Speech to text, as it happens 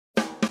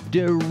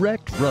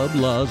direct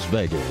from Las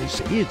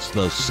Vegas, it's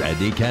the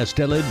Sandy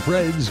Kastel and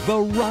Friends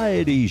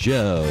Variety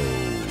Show.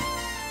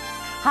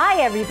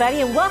 Hi, everybody,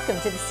 and welcome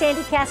to the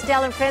Sandy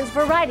Kastel and Friends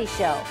Variety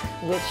Show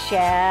with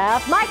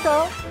Chef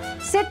Michael.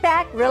 Sit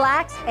back,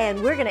 relax,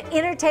 and we're going to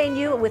entertain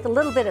you with a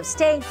little bit of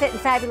staying fit and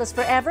fabulous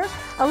forever,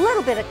 a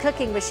little bit of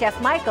cooking with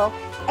Chef Michael,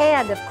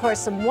 and, of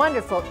course, some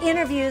wonderful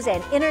interviews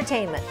and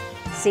entertainment.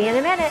 See you in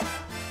a minute.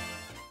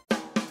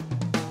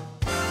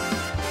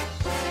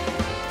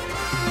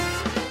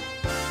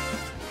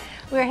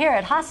 We're here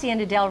at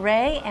Hacienda del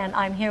Rey, and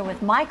I'm here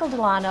with Michael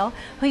DeLano,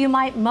 who you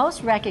might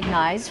most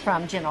recognize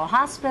from General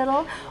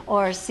Hospital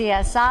or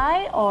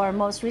CSI, or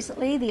most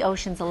recently, the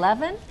Ocean's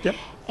 11. Yep.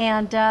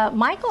 And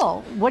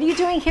Michael, what are you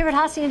doing here at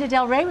Hacienda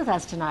del Rey with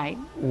us tonight?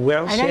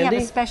 Well, I know you have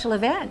a special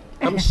event.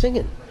 I'm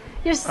singing.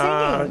 You're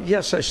singing?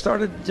 Yes, I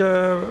started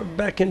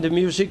back into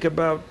music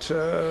about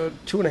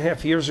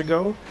 2.5 years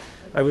ago.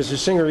 I was a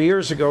singer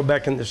years ago,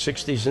 back in the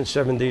 60s and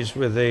 70s,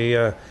 with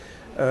a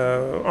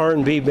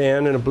R&B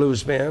band and a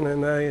blues band,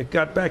 and I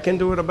got back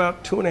into it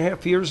about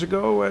 2.5 years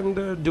ago,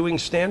 and doing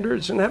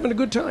standards and having a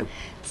good time.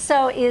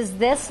 So is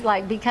this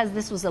like because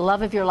this was the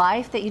love of your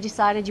life that you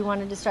decided you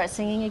wanted to start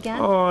singing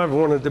again? Oh, I've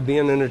wanted to be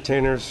an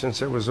entertainer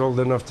since I was old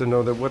enough to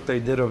know that what they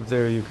did up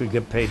there you could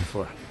get paid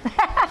for.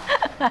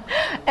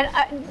 And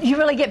you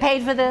really get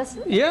paid for this?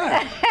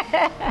 Yeah.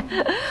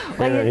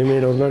 Well, yeah, you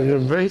mean I'm not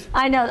getting paid?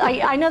 I know.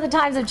 I know the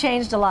times have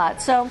changed a lot.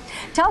 So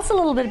tell us a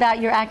little bit about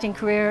your acting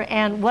career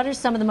and what are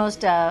some of the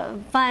most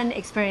fun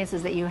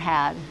experiences that you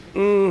had?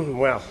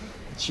 Well,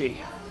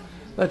 gee.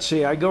 Let's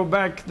see. I go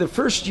back the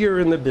first year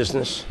in the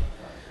business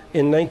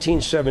in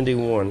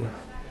 1971.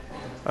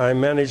 I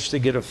managed to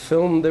get a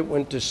film that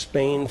went to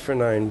Spain for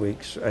 9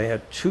 weeks. I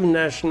had 2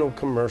 national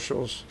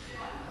commercials,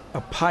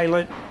 a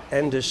pilot,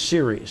 and a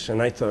series.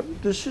 And I thought,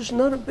 this is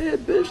not a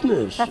bad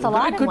business. That's a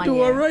lot I could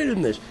do all right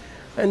in this.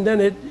 And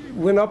then it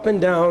went up and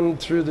down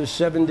through the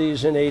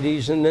 70s and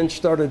 80s, and then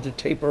started to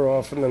taper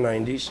off in the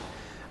 90s.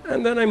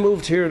 And then I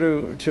moved here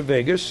to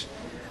Vegas,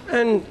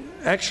 and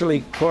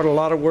actually caught a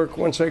lot of work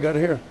once I got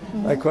here.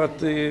 Mm-hmm. I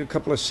caught a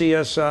couple of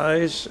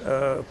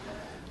CSIs,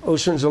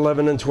 Ocean's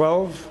 11 and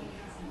 12,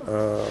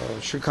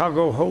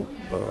 Chicago Hope,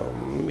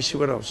 let me see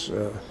what else,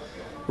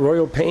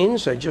 Royal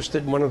Pains, I just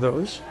did one of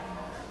those.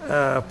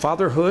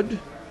 Fatherhood.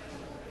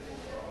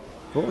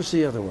 What was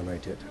the other one I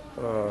did?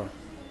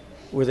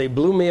 Where they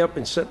blew me up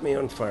and set me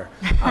on fire.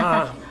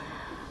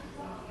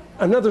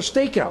 Another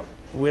Stakeout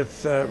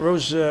with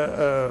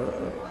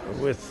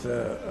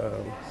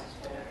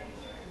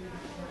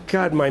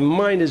God, my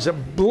mind is a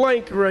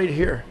blank right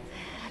here.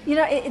 You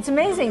know, it's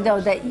amazing,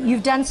 though, that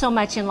you've done so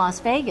much in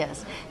Las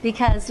Vegas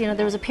because, you know,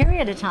 there was a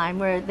period of time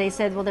where they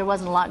said, well, there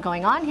wasn't a lot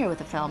going on here with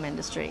the film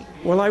industry.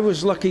 Well, I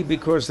was lucky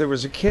because there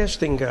was a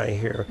casting guy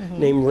here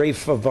named Ray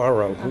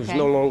Favaro, who's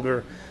no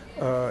longer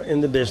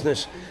in the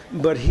business,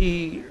 but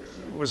he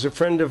was a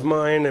friend of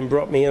mine and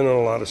brought me in on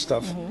a lot of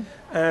stuff.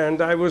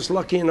 And I was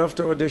lucky enough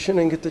to audition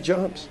and get the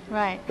jobs.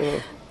 Right.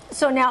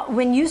 So now,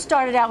 when you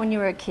started out when you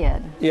were a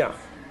kid,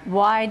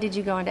 why did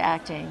you go into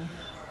acting?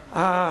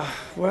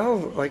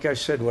 Well, like I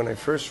said, when I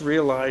first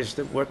realized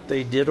that what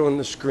they did on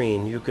the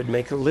screen you could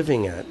make a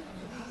living at,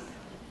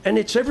 and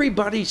it's every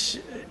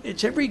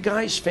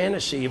guy's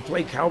fantasy. You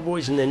play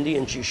cowboys and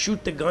Indians, you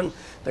shoot the gun,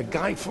 the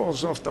guy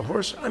falls off the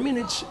horse. I mean,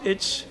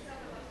 it's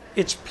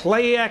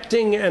play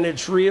acting and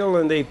it's real,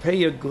 and they pay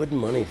you good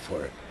money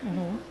for it.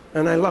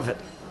 And I love it.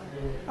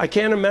 I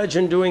can't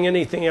imagine doing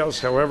anything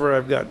else. However,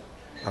 I've got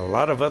a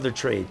lot of other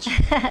trades.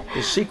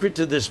 The secret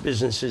to this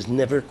business is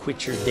never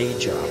quit your day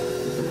job.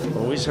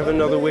 Always have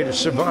another way to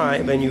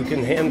survive, and you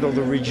can handle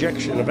the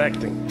rejection of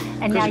acting.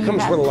 Because it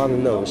comes with a lot of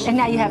no's. And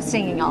now you have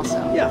singing also.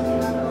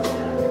 Yeah.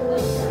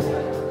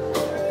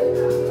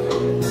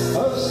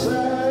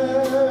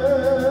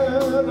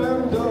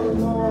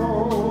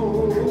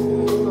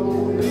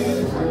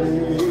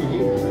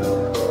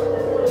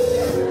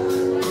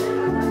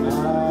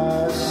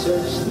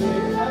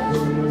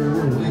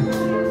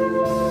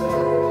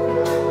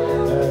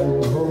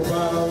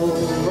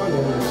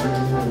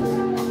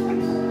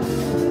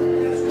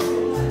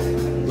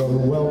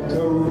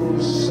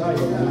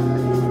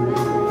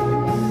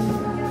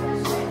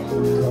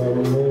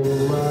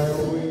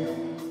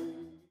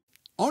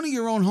 Owning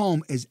your own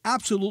home is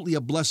absolutely a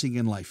blessing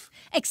in life.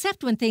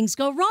 Except when things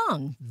go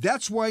wrong.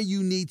 That's why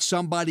you need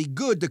somebody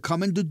good to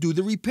come in to do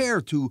the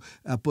repair, to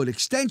put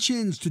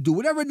extensions, to do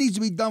whatever needs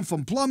to be done,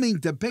 from plumbing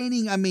to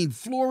painting,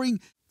 flooring.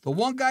 The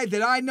one guy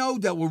that I know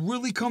that will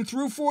really come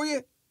through for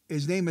you,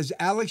 his name is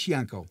Alex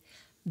Yanko.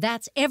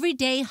 That's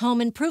everyday home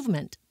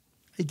improvement.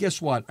 Hey,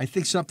 guess what? I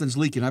think something's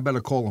leaking. I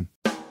better call him.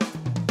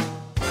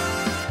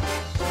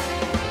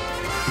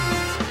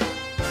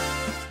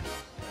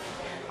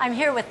 I'm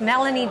here with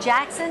Melanie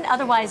Jackson,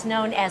 otherwise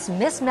known as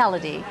Miss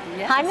Melodee.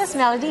 Yes. Hi, Miss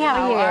Melodee. How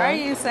are you? How are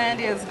you,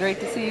 Sandy? It's great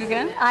to see you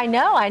again. I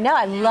know.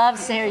 I loved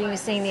hearing you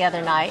sing the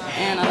other night.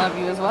 And I love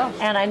you as well.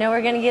 And I know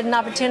we're going to get an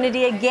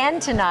opportunity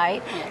again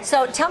tonight.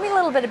 So tell me a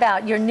little bit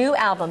about your new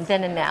album,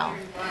 Then and Now.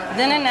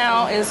 Then and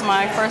Now is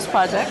my first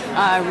project.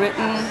 I've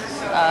written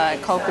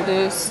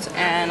co-produced,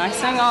 and I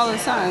sang all the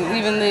songs,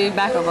 even the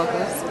backup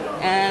vocals.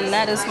 And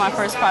that is my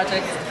first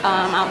project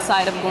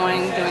outside of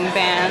doing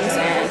bands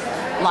and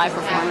live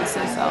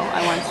performances, so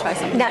I wanted to try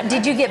something. Now,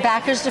 did you get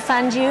backers to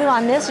fund you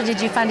on this, or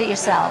did you fund it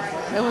yourself?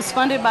 It was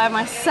funded by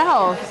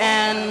myself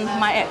and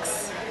my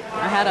ex.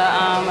 I had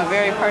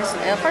a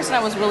person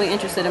that was really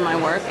interested in my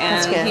work,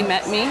 and he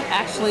met me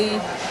actually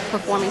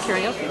performing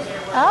karaoke.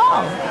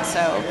 Oh.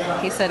 So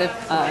he said, if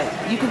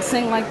you can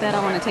sing like that, I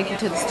want to take you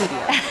to the studio.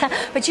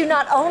 But you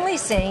not only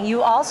sing,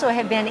 you also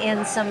have been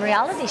in some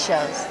reality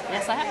shows.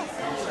 Yes, I have.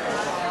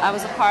 I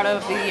was a part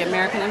of the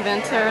American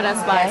Inventor,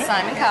 that's by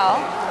Simon Cowell.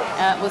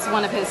 It was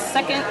one of his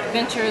second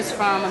ventures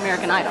from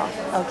American Idol.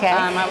 Okay.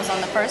 I was on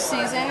the first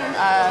season.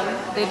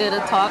 They did a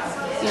talk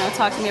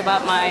to me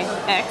about my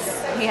ex.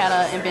 He had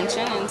an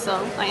invention, and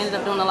so I ended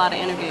up doing a lot of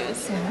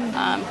interviews.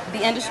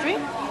 The Industry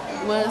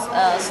was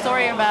a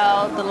story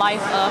about the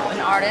life of an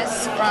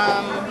artist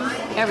from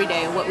every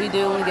day, what we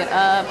do when we get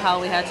up, how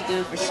we had to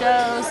do for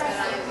shows,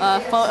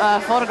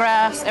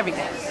 photographs,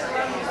 everything.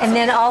 And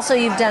then also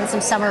you've done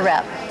some summer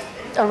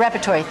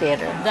repertory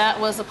theater. That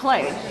was a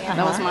play.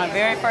 That was my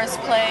very first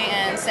play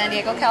in San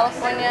Diego,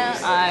 California.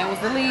 I was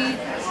the lead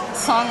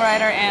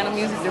songwriter and a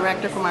music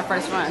director for my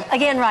first run.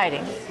 Again,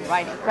 writing.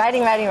 Writing.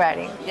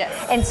 Yes.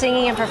 And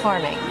singing and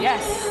performing.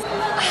 Yes.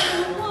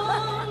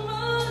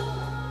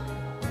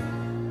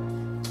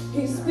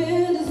 He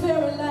spent his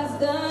very last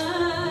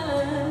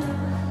dime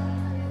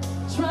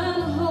trying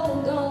to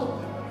hold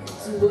on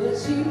to what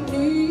she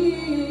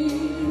needs.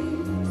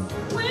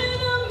 When a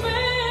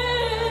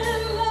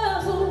man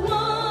loves a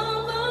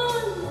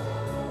woman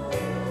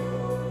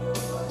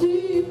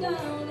deep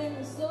down in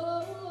his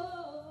soul.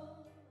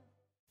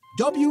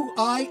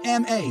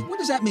 WIMA. What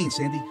does that mean,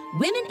 Sandy?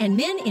 Women and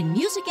Men in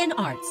Music and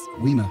Arts.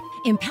 WIMA.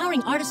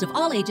 Empowering artists of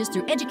all ages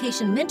through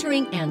education,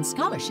 mentoring, and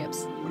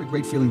scholarships. What a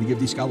great feeling to give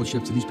these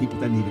scholarships to these people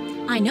that need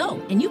it. I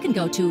know, and you can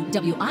go to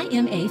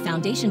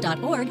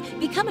WIMAfoundation.org,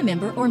 become a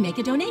member, or make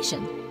a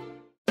donation.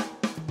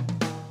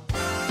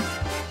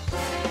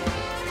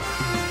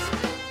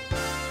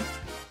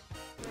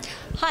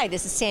 Hi,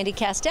 this is Sandy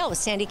Kastel with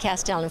Sandy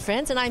Kastel and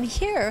Friends, and I'm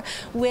here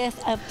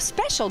with a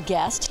special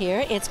guest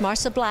here. It's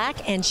Marza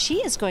Black, and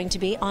she is going to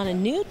be on a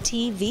new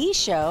TV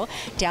show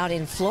down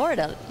in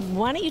Florida.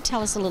 Why don't you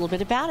tell us a little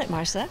bit about it,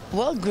 Marza?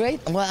 Well,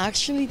 great. Well,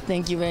 actually,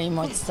 thank you very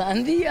much,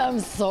 Sandy. I'm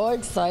so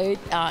excited.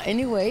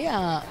 Anyway,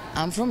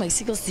 I'm from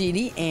Mexico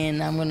City,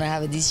 and I'm going to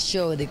have this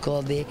show they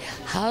call the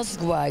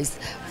Housewives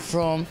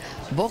from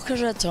Boca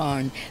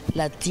Raton,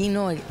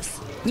 Latinos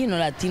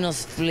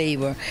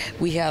flavor.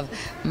 We have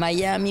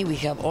Miami, we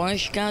have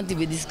Orange County,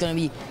 but this is going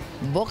to be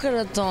Boca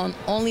Raton,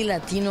 only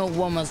Latino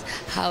women,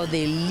 how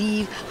they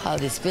live, how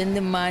they spend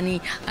the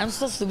money. I'm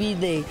supposed to be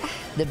the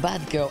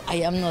bad girl. I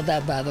am not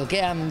that bad,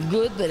 okay? I'm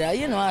good, but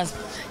you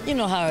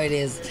know how it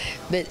is.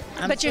 But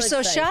you're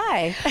so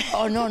shy.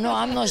 Oh, no,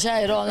 I'm not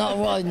shy at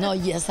all.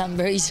 Yes, I'm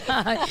very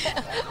shy.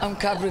 I'm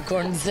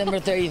Capricorn, December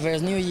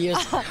 31st, New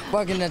Year's.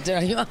 What can I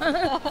tell you?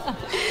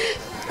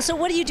 So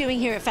what are you doing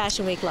here at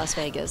Fashion Week Las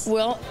Vegas?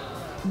 Well,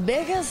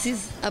 Vegas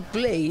is a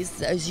place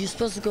that you're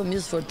supposed to come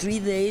just for 3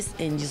 days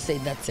and you say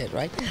that's it,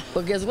 right?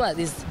 But guess what?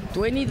 It's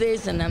 20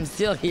 days and I'm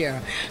still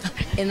here.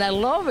 And I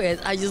love it.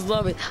 I just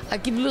love it. I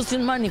keep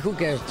losing money. Who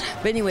cares?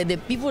 But anyway, the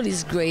people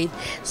is great.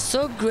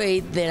 So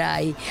great that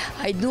I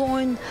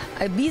doing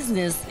a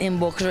business in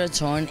Boca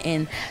Raton,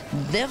 and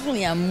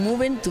definitely I'm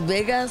moving to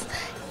Vegas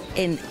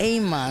in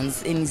 8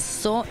 months, and it's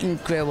so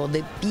incredible.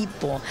 The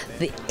people,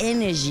 the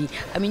energy.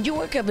 I mean, you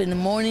wake up in the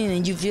morning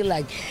and you feel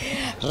like,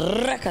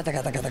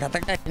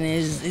 and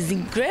it's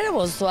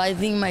incredible. So I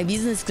think my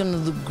business is gonna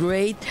do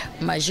great.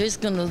 My show is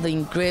gonna do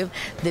incredible.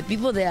 The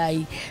people that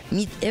I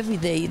meet every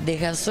day, they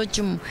have such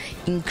an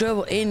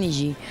incredible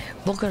energy.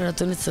 Boca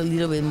Raton is a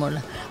little bit more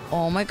like,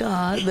 oh my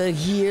God, but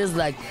here's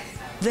like,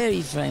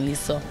 very friendly.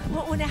 So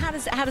well, how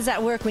does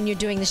that work when you're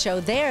doing the show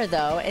there,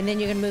 though, and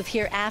then you're going to move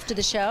here after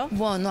the show?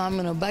 Well, no, I'm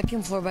going to back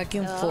and forth. Okay.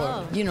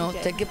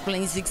 Take a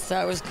plane 6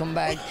 hours, come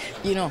back.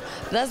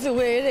 That's the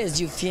way it is.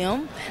 You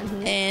film,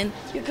 and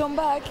you come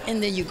back,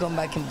 and then you come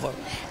back and forth.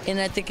 And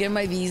I take care of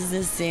my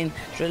business and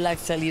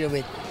relax a little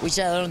bit, which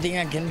I don't think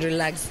I can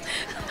relax.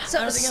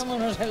 I don't think I'm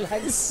going to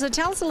relax. So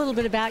tell us a little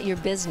bit about your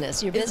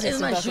business. It's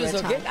my shoes,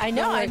 okay? I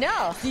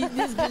know. See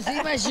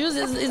my shoes?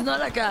 It's not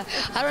like I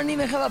don't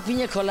even have a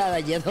piña colada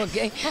yet,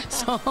 okay?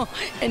 So,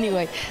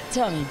 anyway,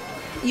 tell me.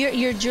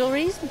 Your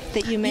jewelry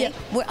that you make? Yeah,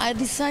 well, I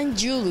design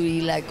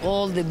jewelry, like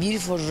all the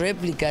beautiful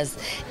replicas,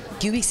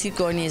 cubic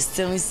zirconia,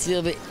 stainless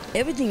silver,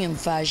 everything in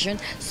fashion.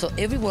 So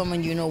every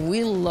woman,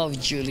 will love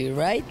jewelry,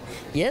 right?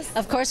 Yes?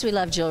 Of course we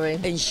love jewelry.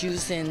 And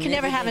shoes and can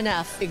never have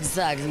enough.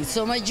 Exactly.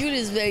 So my jewelry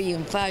is very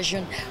in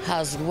fashion,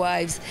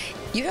 housewives.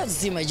 You have to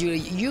see my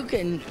jewelry.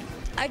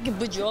 I can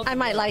put you all together. I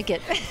might like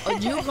it. Oh,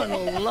 you're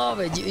gonna love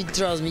it.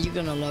 Trust me, you're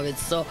gonna love it.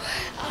 So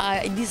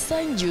I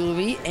design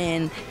jewelry,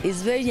 and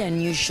it's very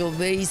unusual,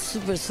 very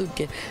super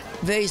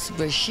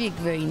chic,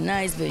 very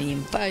nice, very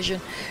in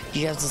fashion.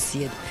 You have to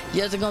see it.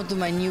 You have to come to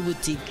my new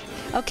boutique.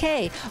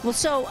 Okay. Well,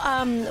 so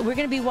we're going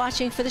to be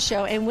watching for the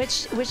show. And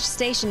which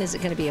station is it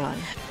going to be on?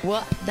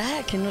 Well, that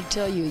I cannot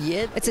tell you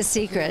yet. It's a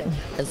secret.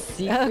 A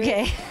secret.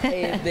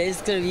 Okay.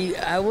 There's gonna be,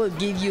 I will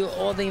give you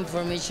all the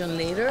information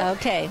later.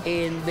 Okay.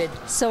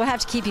 But so we'll have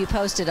to keep you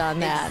posted on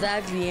that.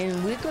 Exactly.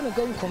 And we're going to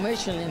go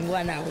commercial in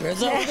 1 hour.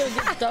 So we're going to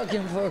be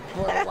talking for a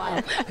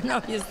while.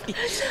 No,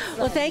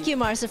 well, thank you,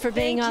 Marza, for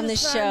being on the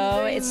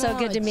show. It's so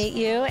good to meet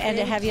you and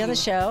to have you on the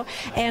show.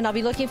 And I'll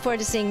be looking forward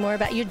to seeing more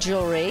about your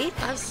jewelry.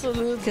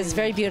 Absolutely. Because it's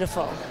very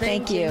beautiful.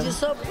 Thank you. You're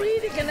so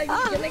pretty. Can I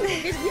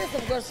give yes,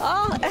 of course.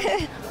 Oh.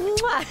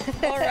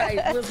 All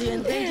right. We'll see you.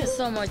 And thank you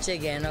so much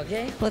again,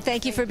 okay? Well,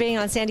 thank you for being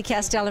on Sandy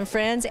Kastel and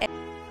Friends.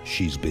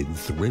 She's been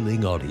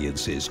thrilling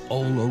audiences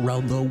all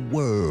around the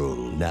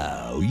world.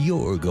 Now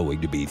you're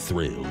going to be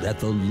thrilled at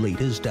the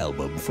latest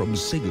album from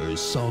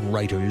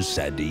singer-songwriter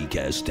Sandy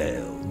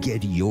Kastel.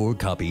 Get your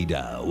copy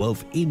now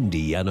of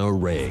Indiana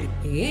Rain.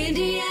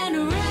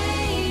 Indiana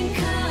rain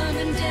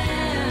coming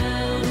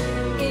down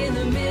in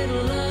the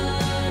middle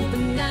of the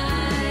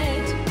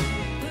night.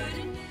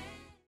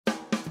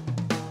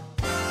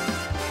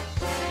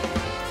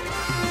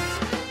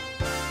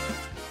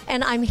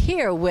 And I'm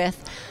here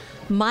with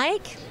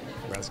Mike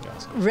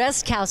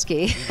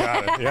Reskowski. You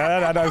got it.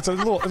 Yeah, I know. It's a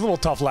little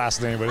tough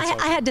last name, but it's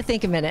I had to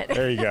think a minute.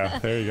 There you go.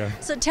 There you go.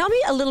 So tell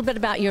me a little bit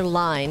about your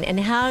line and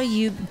how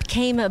you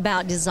came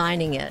about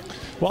designing it.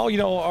 Well, you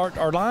know,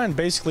 our line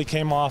basically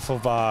came off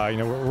of, you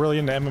know, we're really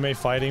into MMA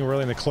fighting, we're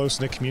really into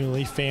close-knit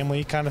community,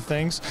 family kind of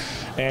things.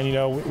 And, you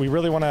know, we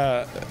really want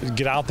to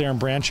get out there and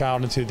branch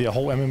out into the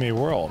whole MMA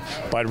world.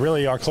 But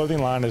really, our clothing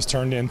line has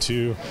turned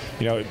into,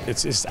 you know,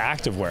 it's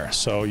activewear.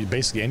 So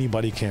basically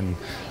anybody can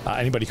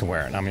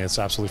wear it. I mean, it's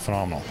absolutely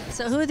phenomenal.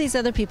 So who are these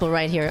other people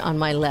right here on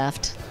my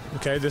left?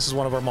 Okay, this is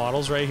one of our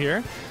models right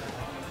here.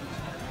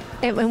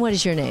 And what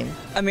is your name?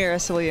 Amira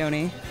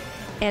Leonetti.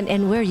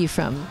 And where are you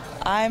from?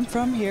 I'm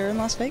from here in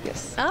Las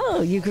Vegas.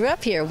 Oh, you grew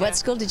up here. What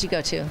school did you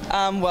go to?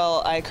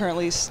 Well, I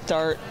currently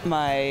start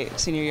my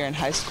senior year in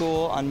high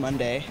school on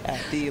Monday at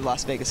the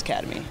Las Vegas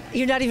Academy.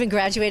 You're not even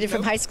graduated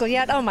from high school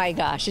yet? Oh my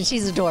gosh, and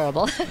she's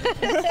adorable.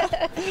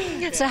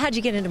 So how'd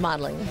you get into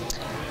modeling?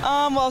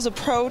 Well, I was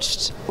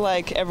approached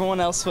like everyone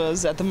else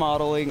was at the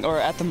modeling or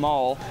at the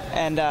mall,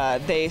 and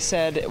they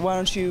said, why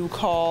don't you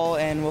call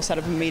and we'll set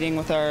up a meeting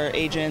with our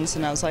agents,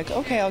 and I was like,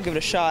 okay, I'll give it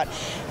a shot.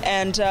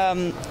 And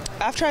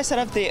after I set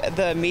up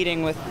the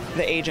meeting with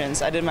the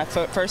agents, I did my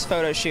first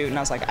photo shoot, and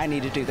I was like, I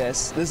need to do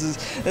this. This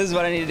is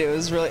what I need to do.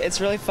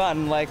 It's really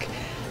fun. Like,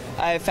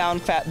 I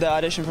found the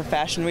audition for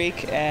Fashion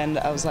Week, and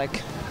I was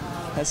like,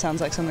 that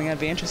sounds like something I'd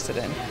be interested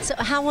in. So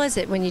how was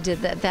it when you did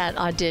that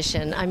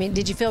audition? I mean,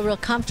 did you feel real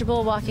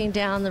comfortable walking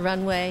down the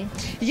runway?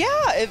 Yeah,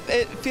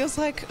 it feels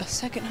like a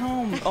second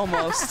home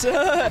almost.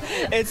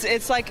 It's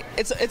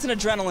an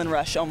adrenaline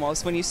rush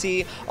almost when you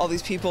see all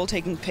these people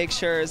taking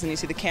pictures and you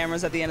see the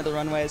cameras at the end of the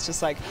runway. It's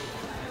just like,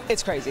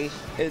 it's crazy.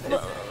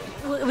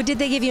 Did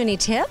they give you any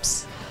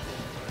tips?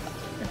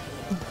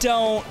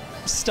 Don't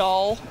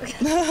stall.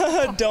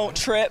 Don't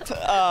trip.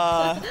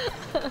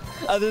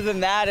 Other than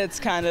that, it's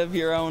kind of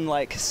your own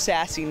like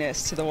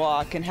sassiness to the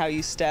walk and how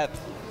you step.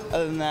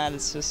 Other than that,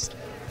 it's just,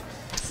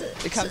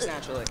 it comes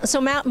naturally.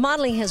 So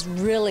modeling has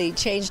really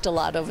changed a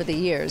lot over the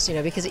years, you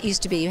know, because it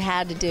used to be you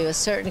had to do a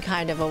certain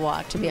kind of a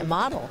walk to be a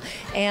model,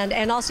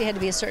 and also you had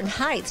to be a certain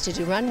height to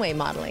do runway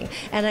modeling.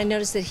 And I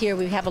noticed that here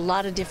we have a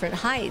lot of different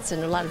heights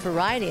and a lot of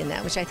variety in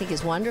that, which I think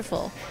is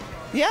wonderful.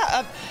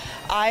 Yeah,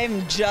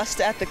 I'm just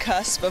at the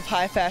cusp of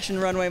high fashion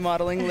runway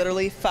modeling,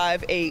 literally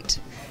 5'8",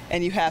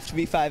 and you have to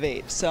be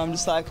 5'8". So I'm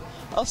just like,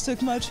 I'll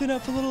stick my chin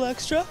up a little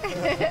extra.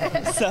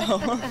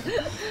 So.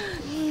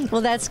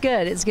 Well, that's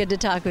good. It's good to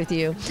talk with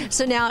you.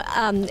 So now,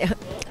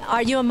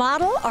 are you a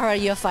model or are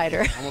you a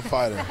fighter? I'm a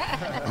fighter.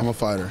 I'm a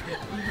fighter.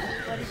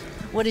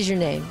 What is your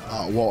name?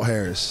 Walt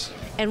Harris.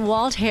 And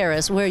Walt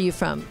Harris, where are you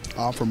from?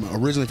 I'm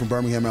originally from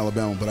Birmingham,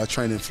 Alabama, but I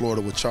trained in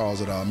Florida with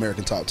Charles at our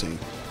American Top Team.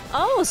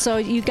 Oh, so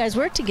you guys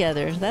work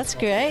together. That's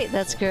great.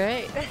 That's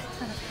great.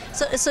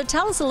 So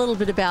tell us a little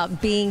bit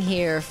about being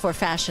here for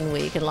Fashion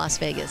Week in Las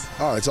Vegas.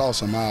 Oh, it's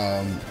awesome.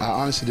 I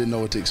honestly didn't know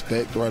what to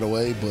expect right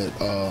away,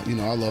 but you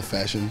know, I love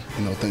fashion,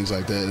 you know, things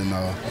like that, and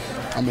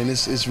I mean,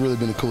 it's really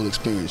been a cool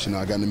experience. You know,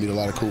 I got to meet a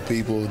lot of cool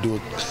people, do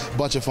a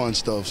bunch of fun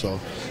stuff. So,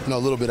 you know, a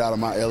little bit out of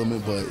my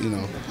element, but you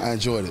know, I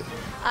enjoyed it.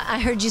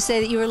 I heard you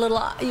say that you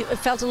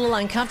felt a little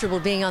uncomfortable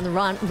being on the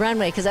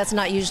runway because that's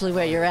not usually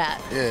where you're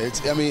at. Yeah,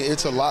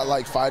 it's a lot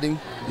like fighting.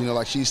 You know,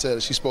 like she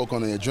said, she spoke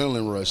on the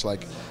adrenaline rush.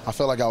 Like, I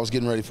felt like I was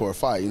getting ready for a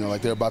fight. You know,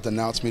 like they're about to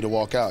announce me to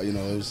walk out. You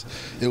know,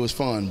 it was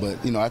fun.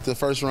 But, you know, after the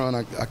first run,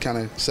 I kind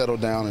of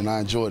settled down and I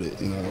enjoyed it.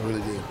 You know, I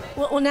really did.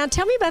 Well, now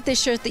tell me about this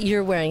shirt that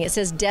you're wearing. It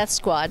says Death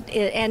Squad.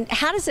 And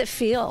how does it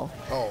feel?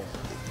 Oh,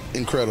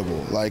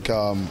 incredible. Like,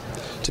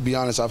 to be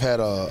honest, I've had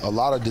a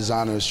lot of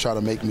designers try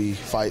to make me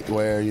fight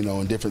wear, you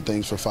know, and different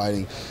things for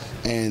fighting.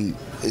 And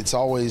it's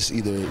always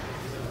either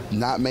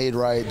not made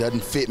right,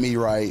 doesn't fit me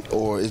right,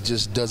 or it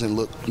just doesn't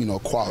look, you know,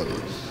 quality.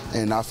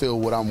 And I feel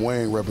what I'm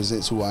wearing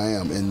represents who I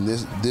am. And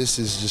this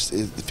is just,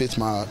 it fits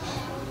my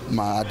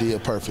my idea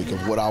perfect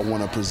of what I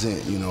want to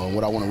present, you know,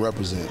 what I want to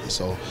represent.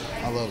 So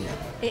I love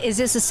it. Is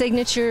this a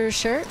signature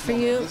shirt for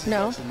you? This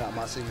No. is actually not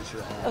my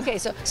signature. Okay,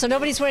 so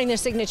nobody's wearing their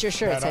signature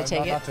shirts, I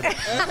take it. Not today.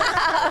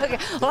 Okay.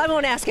 Well, I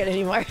won't ask it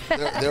anymore.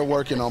 They're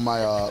working on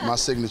my my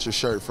signature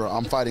shirt for.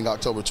 I'm fighting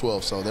October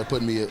 12th, so they're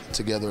putting me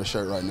together a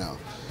shirt right now.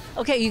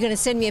 Okay, you're going to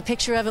send me a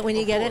picture of it when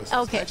you get it?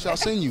 Okay. Actually, I'll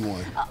send you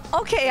one.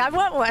 Okay, I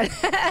want one.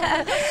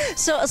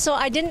 So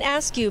I didn't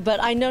ask you,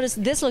 but I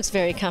noticed this looks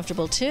very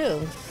comfortable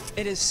too.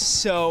 It is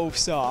so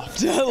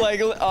soft.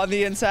 Like on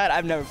the inside,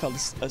 I've never felt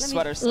a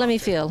sweater soft. Let me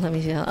feel.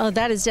 Oh,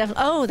 that is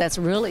definitely. Oh, that's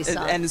really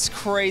soft. And it's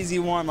crazy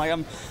warm. Like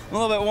I'm a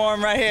little bit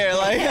warm right here.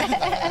 Like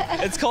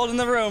it's cold in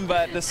the room,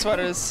 but the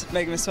sweater's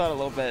making me sweat a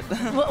little bit.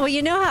 Well,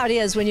 you know how it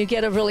is when you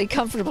get a really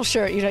comfortable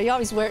shirt. You know, you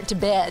always wear it to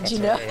bed. That's you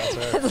know, right, that's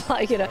right. It's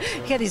like, you know,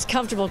 you get these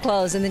comfortable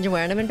clothes and then you're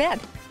wearing them in bed.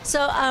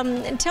 So,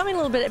 tell me a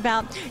little bit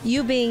about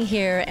you being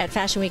here at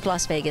Fashion Week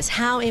Las Vegas.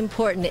 How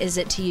important is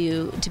it to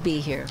you to be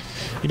here?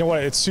 You know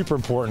what? It's super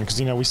important because,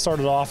 you know, we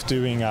started off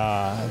doing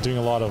a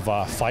lot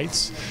of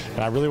fights, and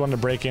I really wanted to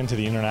break into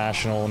the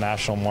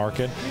national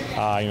market.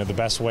 You know, the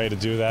best way to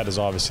do that is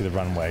obviously the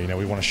runway. You know,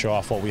 we want to show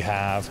off what we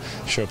have,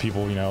 show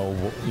people, you know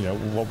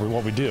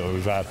what we do.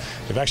 We've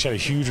actually had a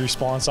huge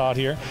response out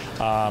here. You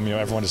know,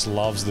 everyone just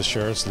loves the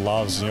shirts,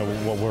 loves, you know,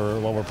 what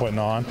we're putting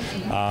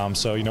on.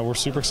 So, you know, we're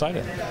super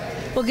excited.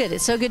 Well, good.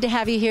 It's so good to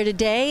have you here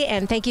today,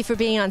 and thank you for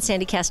being on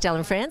Sandy Kastel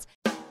and Friends.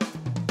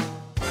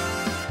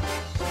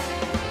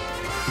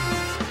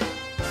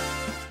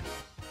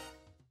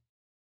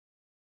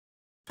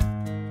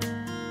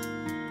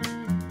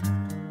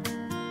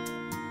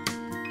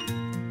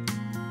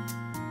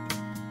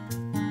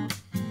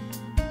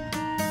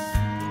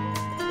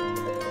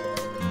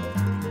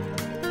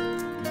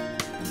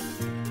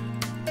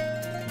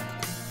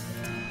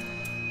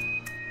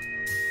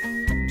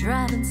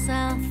 Driving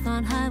south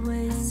on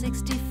Highway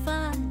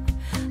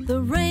 65, the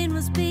rain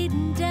was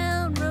beating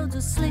down, roads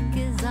were slick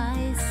as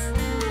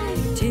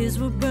ice. Tears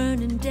were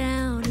burning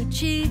down her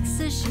cheeks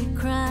as she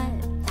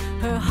cried,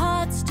 her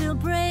heart still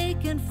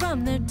breaking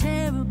from their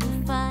terrible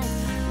fight.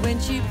 When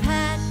she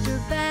packed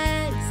her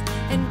bags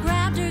and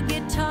grabbed her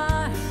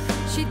guitar,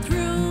 she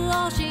threw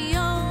all she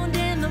owned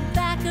in the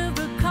back of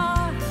her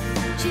car.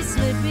 She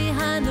slid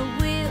behind the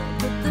wheel,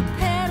 put the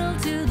pedal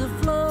to the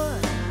floor,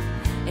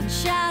 and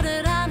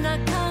shouted, "I'm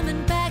not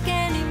coming back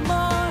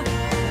anymore.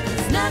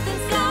 'Cause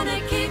nothing's gonna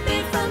keep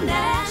me from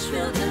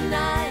Nashville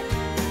tonight.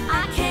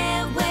 I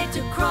can't wait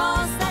to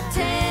cross that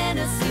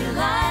Tennessee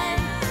line.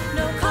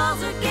 No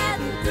calls are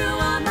getting through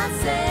on my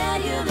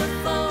cellular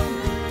phone,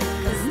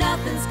 'cause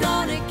nothing's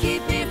gonna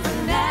keep me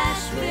from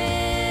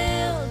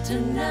Nashville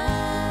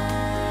tonight."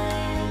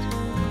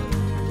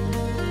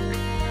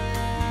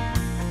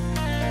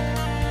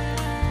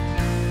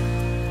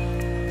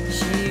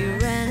 She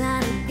ran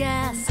out of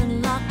gas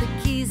and locked the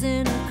keys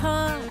in her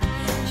car.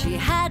 She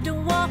had to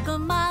walk a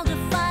mile to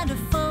find a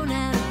phone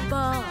at a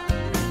bar.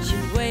 She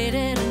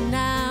waited an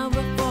hour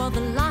for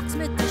the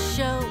locksmith to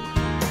show.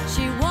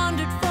 She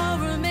wondered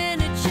for a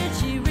minute, should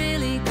she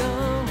really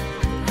go?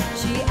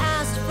 She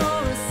asked for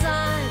a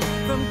sign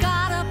from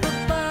God up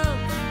above.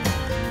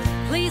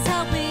 Please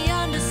help me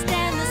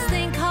understand this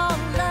thing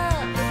called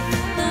love.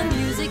 The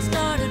music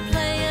started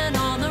playing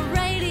on the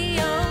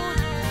radio,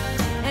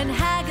 and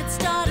Haggard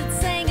started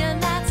singing,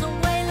 "That's the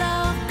way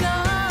love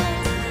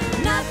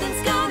goes."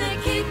 Nothing's gonna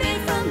keep me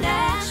from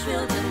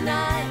Nashville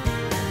tonight.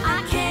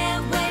 I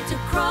can't wait to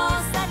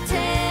cross that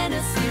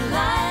Tennessee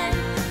line.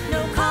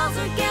 No calls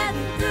are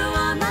getting through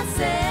on my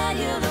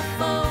cellular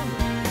phone,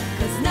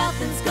 'cause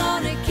nothing's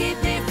gonna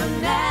keep me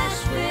from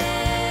Nashville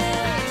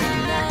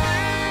tonight.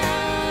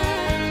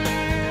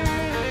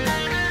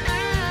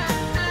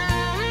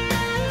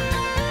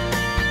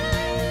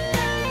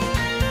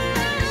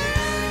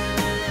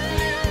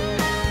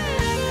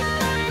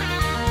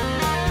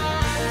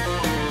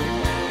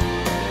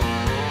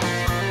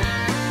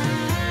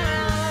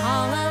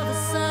 All of a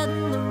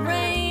sudden the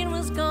rain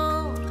was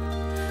gone.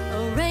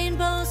 A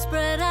rainbow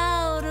spread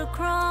out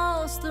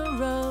across the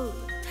road.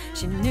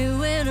 She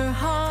knew in her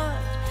heart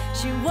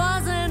she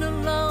wasn't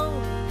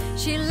alone.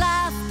 She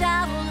laughed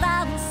out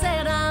loud and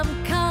said,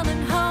 "I'm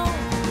coming home."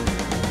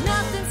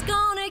 Nothing's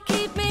gonna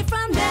keep me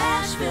from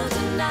Nashville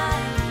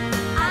tonight.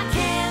 I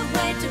can't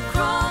wait to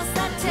cross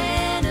that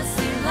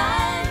Tennessee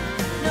line.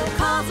 No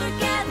calls are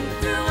getting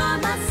through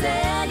on my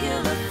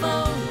cellular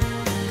phone,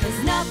 'cause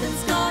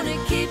nothing's gonna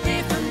keep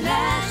me from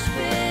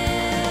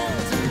Nashville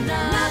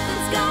tonight.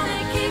 Nothing's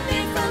gonna keep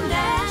me from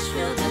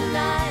Nashville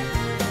tonight.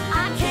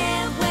 I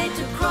can't wait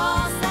to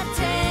cross that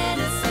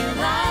Tennessee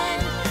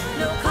line.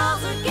 No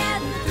calls are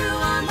getting through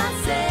on my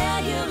cellular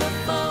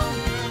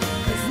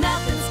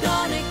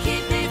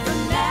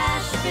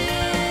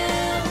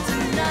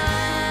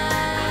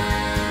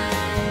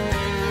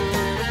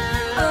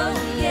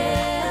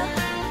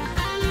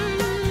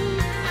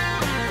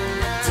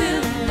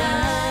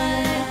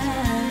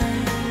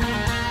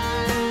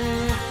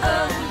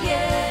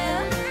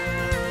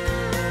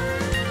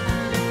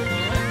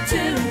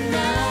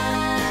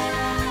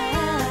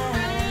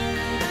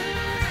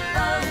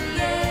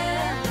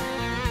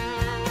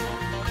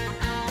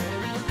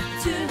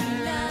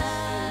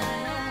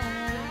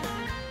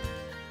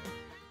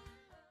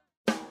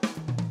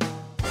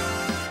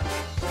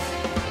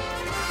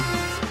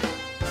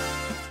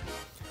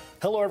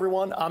Hello,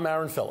 everyone. I'm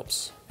Aaron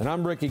Phillips. And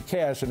I'm Ricky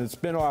Cash, and it's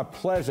been our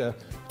pleasure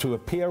to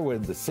appear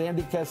with the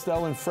Sandy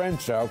Kastel and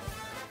Friends show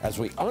as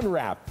we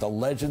unwrap the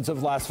legends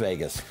of Las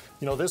Vegas.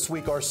 You know, this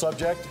week our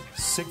subject,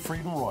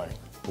 Siegfried and Roy.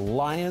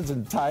 Lions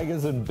and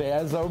tigers and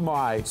bears, oh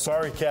my.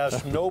 Sorry,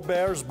 Cash, no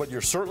bears, but you're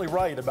certainly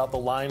right about the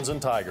lions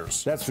and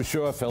tigers. That's for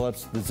sure,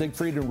 Phillips. The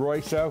Siegfried and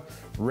Roy show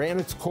ran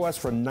its course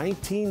from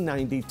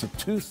 1990 to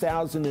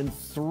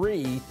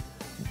 2003,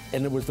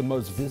 and it was the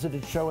most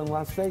visited show in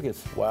Las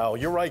Vegas. Wow,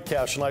 you're right,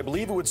 Cash, and I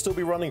believe it would still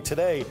be running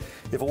today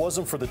if it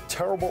wasn't for the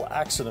terrible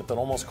accident that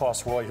almost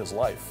cost Roy his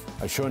life.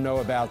 I sure know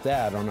about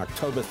that. On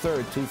October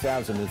 3rd,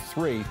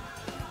 2003,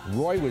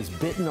 Roy was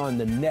bitten on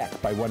the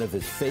neck by one of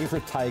his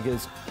favorite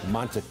tigers,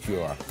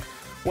 Montecore.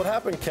 What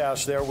happened,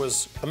 Cash, there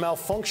was a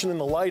malfunction in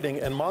the lighting,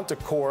 and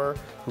Montecore,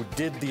 who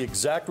did the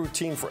exact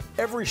routine for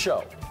every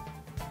show,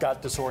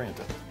 got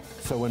disoriented.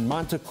 So when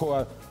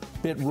Montecore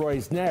bit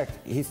Roy's neck,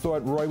 he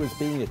thought Roy was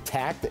being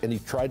attacked, and he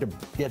tried to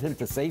get him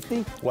to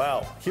safety?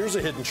 Wow, here's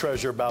a hidden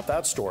treasure about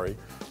that story.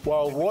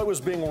 While Roy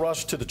was being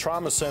rushed to the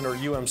trauma center,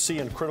 UMC,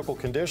 in critical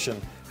condition,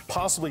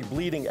 possibly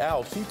bleeding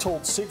out, he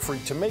told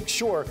Siegfried to make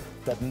sure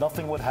that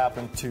nothing would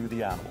happen to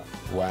the animal.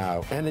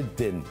 Wow, and it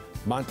didn't.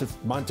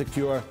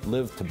 Montecore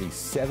lived to be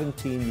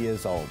 17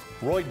 years old.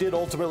 Roy did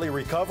ultimately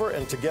recover,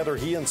 and together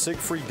he and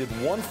Siegfried did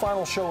one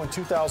final show in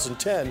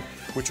 2010,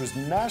 which was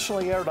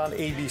nationally aired on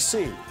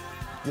ABC.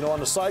 You know,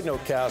 on the side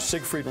note, Cash,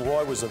 Siegfried and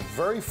Roy was the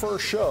very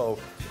first show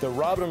that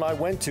Robin and I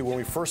went to when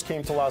we first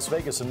came to Las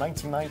Vegas in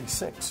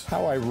 1996.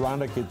 How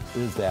ironic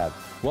is that?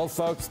 Well,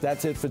 folks,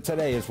 that's it for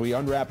today as we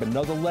unwrap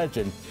another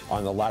legend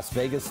on the Las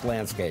Vegas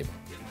landscape.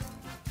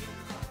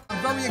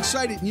 I'm very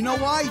excited. You know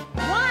why?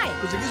 Why?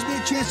 Because it gives me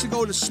a chance to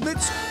go to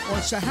Smith's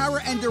on Sahara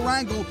and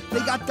Durango. They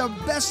got the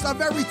best of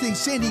everything,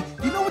 Sandy.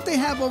 You know what they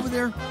have over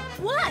there?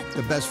 What?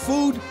 The best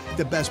food,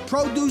 the best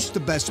produce, the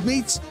best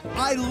meats.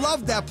 I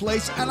love that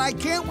place, and I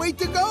can't wait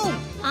to go.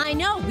 I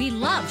know, we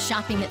love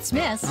shopping at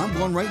Smith's. I'm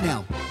going right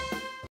now.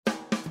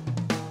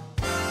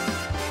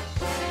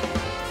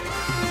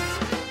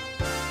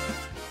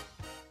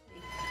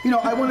 You know,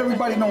 I want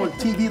everybody to know in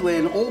TV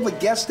land, all the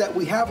guests that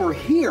we have are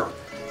here.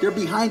 They're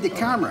behind the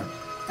camera.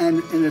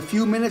 And in a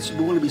few minutes, we're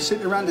going to be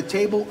sitting around the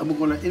table, and we're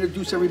going to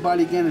introduce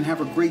everybody again and have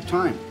a great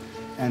time.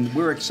 And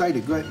we're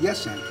excited. Go ahead.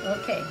 Yes, Sandy.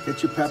 Okay.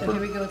 Get your pepper. So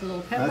here we go with a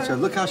little pepper. That's it.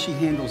 Look how she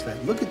handles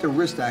that. Look at the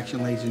wrist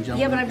action, ladies and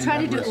gentlemen. Yeah, but I'm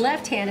trying to do it wrist.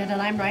 left-handed,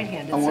 and I'm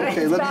right-handed. Oh, so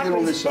okay. it's Let me get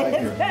on this side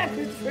here. It's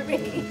backwards for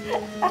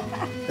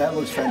me. That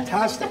looks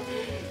fantastic.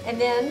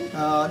 And then?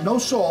 No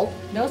salt.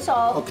 No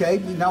salt. Okay.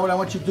 Now what I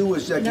want you to do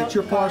is get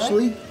your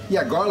parsley. Garlic.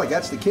 Yeah, garlic.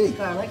 That's the key.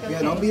 Garlic, okay.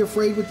 Yeah, don't be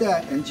afraid with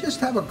that. And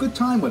just have a good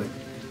time with it.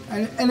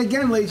 And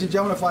again, ladies and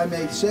gentlemen, if I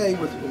may say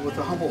with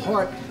a humble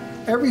heart,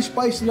 every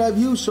spice that I've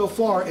used so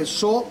far is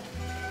salt,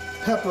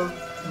 pepper,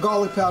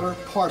 garlic powder,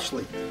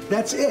 parsley.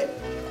 That's it.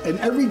 In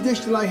every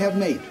dish that I have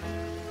made.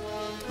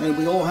 And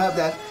we all have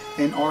that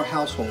in our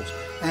households.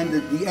 And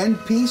the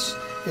end piece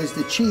is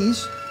the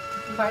cheese.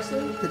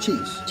 Parsley? The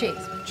cheese. Cheese.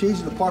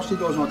 Cheese and the parsley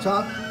goes on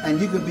top.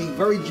 And you can be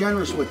very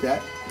generous with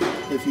that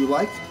if you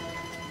like.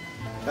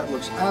 That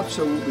looks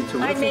absolutely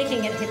terrific. I'm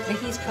making it, but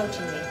he's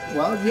coaching me.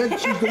 Well, yeah,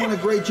 she's doing a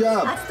great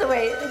job. That's the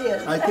way it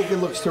is. I think it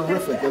looks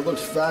terrific. It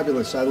looks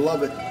fabulous. I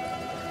love it.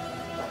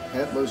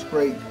 That looks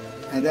great.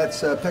 And that's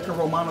Pecca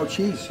Romano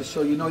cheese. Just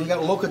so you know, you got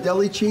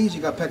Locatelli cheese,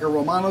 you got Pecca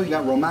Romano, you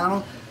got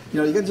Romano.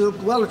 You know, you got a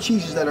lot of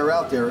cheeses that are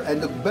out there.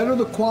 And the better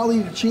the quality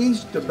of the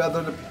cheese, the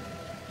better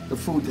the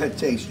food that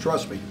tastes.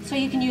 Trust me. So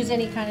you can use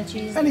any kind of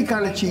cheese? Any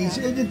kind of cheese.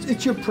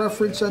 It's your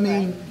preference. I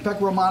mean,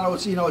 Pecca Romano,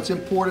 it's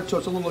imported, so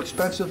it's a little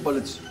expensive, but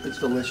it's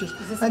delicious.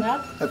 Is this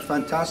enough? That's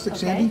fantastic, Okay.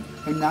 Sandy.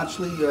 And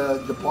naturally,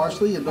 the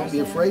parsley, and don't be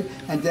afraid.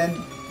 And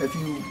then, if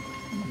you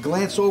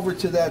glance over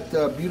to that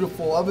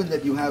beautiful oven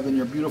that you have in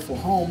your beautiful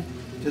home,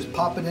 just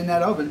pop it in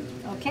that oven.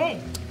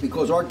 Okay.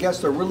 Because our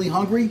guests are really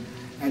hungry,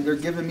 and they're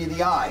giving me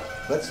the eye.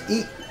 Let's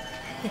eat.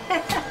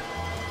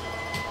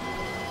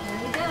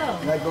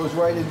 And that goes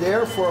right in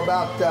there for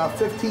about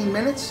 15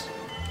 minutes.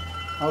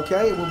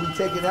 Okay, it will be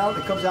taken out.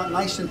 It comes out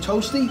nice and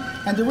toasty.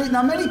 And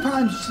now, many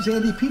times,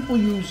 Sandy, people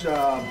use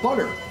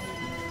butter.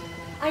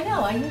 I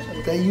know, I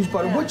usually. They use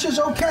butter, which is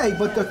okay.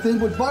 But the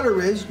thing with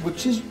butter is,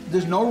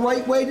 there's no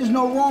right way, there's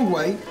no wrong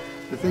way.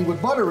 The thing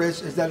with butter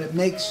is that it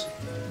makes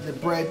the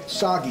bread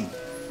soggy.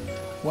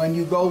 When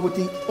you go with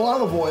the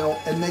olive oil,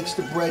 it makes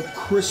the bread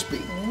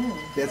crispy.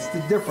 That's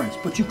the difference.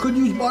 But you could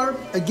use butter.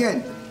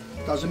 Again,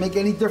 doesn't make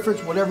any difference.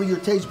 Whatever your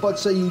taste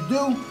buds say you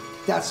do,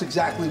 that's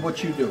exactly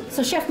what you do.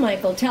 So Chef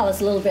Michael, tell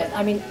us a little bit.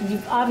 I mean,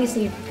 you've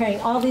obviously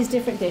preparing all these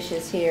different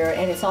dishes here,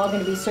 and it's all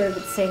going to be served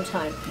at the same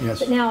time. Yes.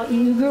 But now,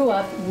 you grew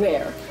up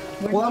where?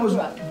 Well, I was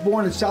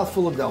born in South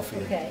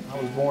Philadelphia. Okay.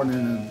 I was born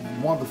in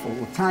a wonderful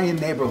Italian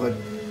neighborhood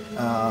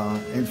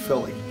in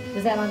Philly.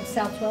 Is that on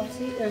South 12th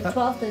Street, or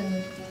 12th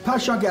and?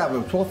 Paschall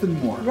Avenue, 12th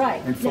and more.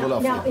 Right. In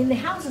Philadelphia. Now, in the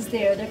houses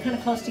there, they're kind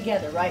of close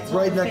together, right? So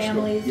right all the next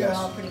families door. Yes.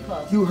 are all pretty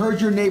close. You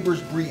heard your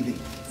neighbors breathing.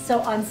 So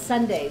on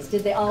Sundays,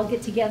 did they all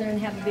get together and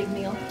have a big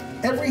meal?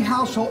 Every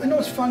household, you know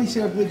what's funny,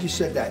 Sarah, I believe you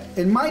said that.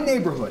 In my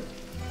neighborhood,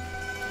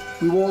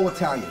 we were all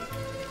Italian.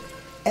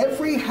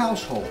 every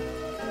household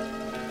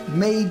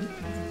made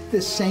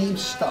the same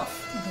stuff.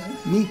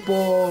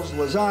 Meatballs,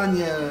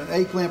 lasagna,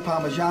 eggplant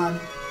parmesan,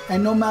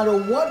 and no matter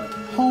what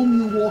home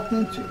you walked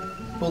into,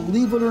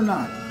 believe it or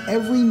not,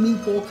 every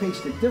meatball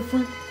tasted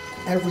different,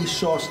 every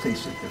sauce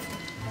tasted different.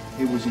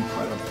 It was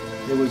incredible.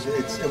 It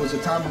was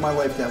a time of my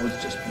life that was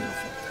just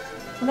beautiful.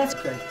 Well, that's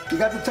okay. You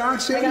got the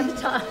tongs, Sandy? I got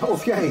the tongs.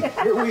 Okay,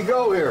 here we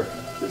go here.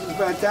 This is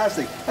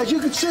fantastic. As you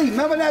can see,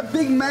 remember that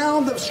big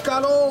mound of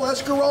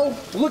escarole?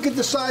 Look at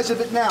the size of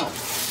it now.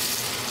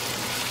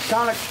 It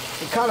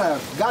kind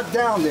of got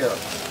down there.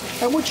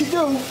 And what you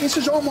do, this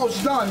is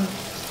almost done,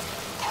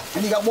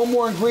 and you got one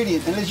more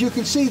ingredient. And as you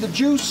can see, the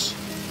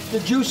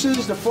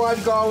juices, the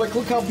fried garlic,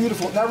 look how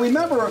beautiful. Now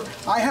remember,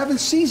 I haven't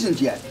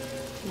seasoned yet.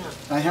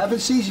 No. I haven't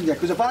seasoned yet,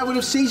 because if I would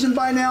have seasoned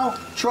by now,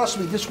 trust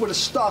me, this would have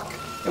stuck.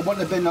 It wouldn't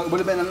have been,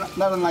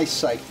 not a nice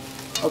sight.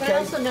 Okay? But I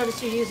also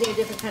noticed you're using a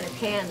different kind of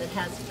pan that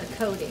has a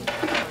coating.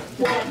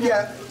 Well,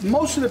 yeah,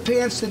 most of the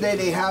pans today,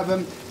 they have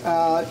them.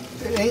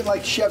 It ain't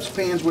like chef's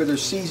pans where they're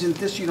seasoned.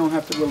 This you don't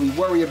have to really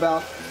worry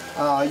about.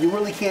 You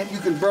really can't, you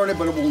can burn it,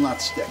 but it will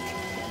not stick.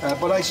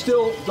 But I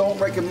still don't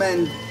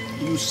recommend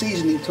you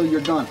seasoning until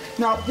you're done.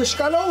 Now, the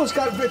escarole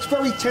it's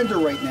very tender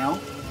right now.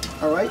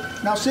 All right?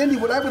 Now, Sandy,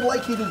 what I would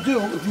like you to do,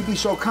 if you'd be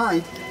so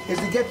kind, is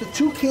to get the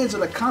 2 cans of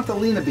the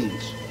cantalina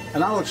beans.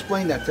 And I'll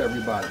explain that to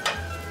everybody.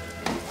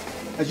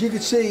 As you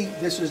can see,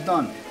 this is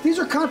done. These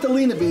are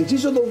cantalina beans.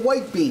 These are the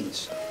white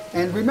beans.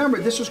 And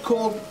remember, this is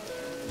called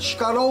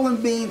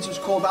scarolan beans. It's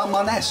called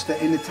almanesta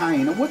in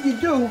Italian. And what you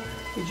do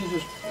is you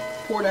just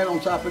pour that on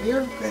top of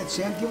here. Go ahead,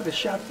 Sam, give it a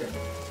shot there.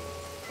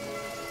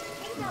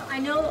 I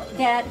know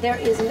that there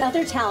is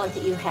another talent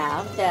that you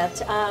have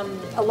that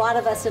a lot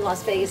of us in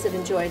Las Vegas have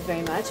enjoyed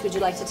very much. Would you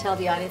like to tell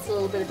the audience a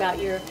little bit about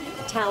your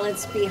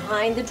talents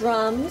behind the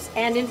drums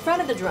and in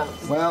front of the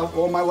drums? Well,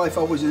 all my life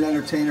I was an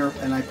entertainer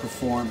and I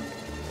performed,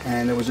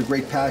 and it was a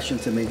great passion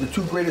to me. The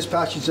 2 greatest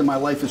passions in my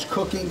life is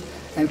cooking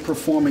and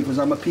performing, because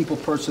I'm a people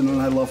person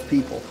and I love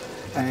people.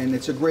 And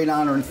it's a great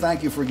honor, and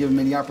thank you for giving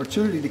me the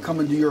opportunity to come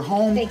into your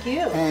home. Thank you.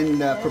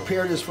 And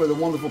prepare this for the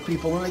wonderful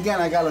people. And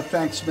again, I got to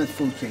thank Smith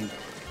Food Team,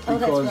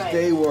 because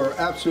they were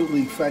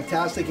absolutely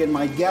fantastic. And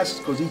my guests,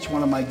 because each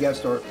one of my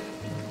guests are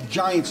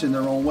giants in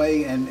their own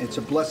way, and it's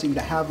a blessing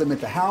to have them at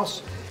the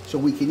house so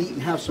we can eat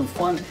and have some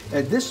fun.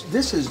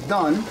 This is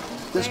done.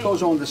 This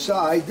goes on the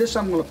side. This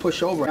I'm going to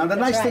push over. Now, the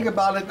nice thing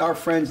about it, our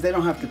friends, they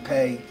don't have to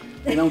pay.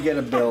 They don't get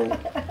a bill.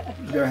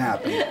 They're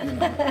happy. You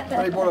know.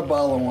 They bought a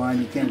bottle of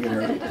wine. You can't get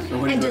hurt.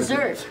 So and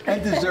dessert.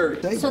 And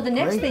dessert. So the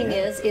next thing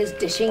is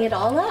dishing it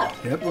all up.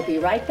 Yep. We'll be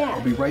right back.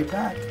 We'll be right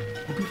back.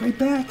 We'll be right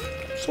back.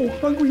 I'm so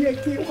hungry, I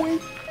can't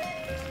wait.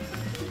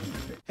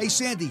 Hey,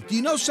 Sandy, do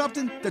you know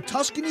something? The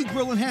Tuscany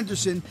Grill in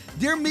Henderson,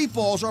 their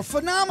meatballs are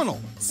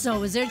phenomenal.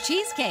 So is their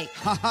cheesecake.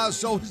 Haha,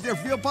 so is their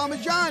veal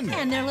parmesan.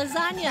 And their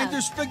lasagna. And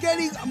their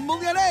spaghetti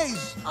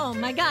bolognese. Oh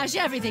my gosh,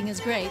 everything is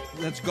great.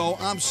 Let's go.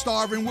 I'm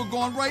starving. We're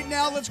going right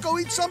now. Let's go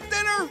eat some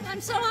dinner. I'm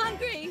so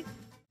hungry.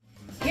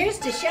 Here's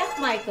to Chef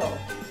Michael.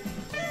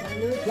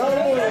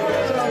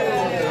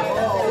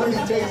 Oh, let me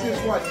taste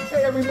this one.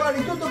 Hey,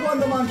 everybody, tutto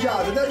quanto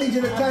mangiate. That means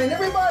in Italian,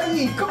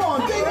 everybody eat. Come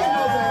on, dig in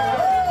over.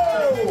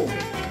 Oh!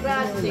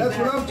 That's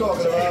what I'm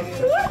talking about.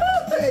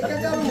 Hey,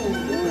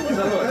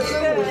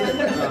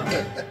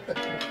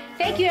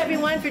 Thank you,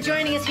 everyone, for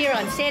joining us here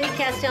on Sandy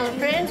Kastel and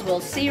Friends.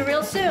 We'll see you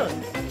real soon.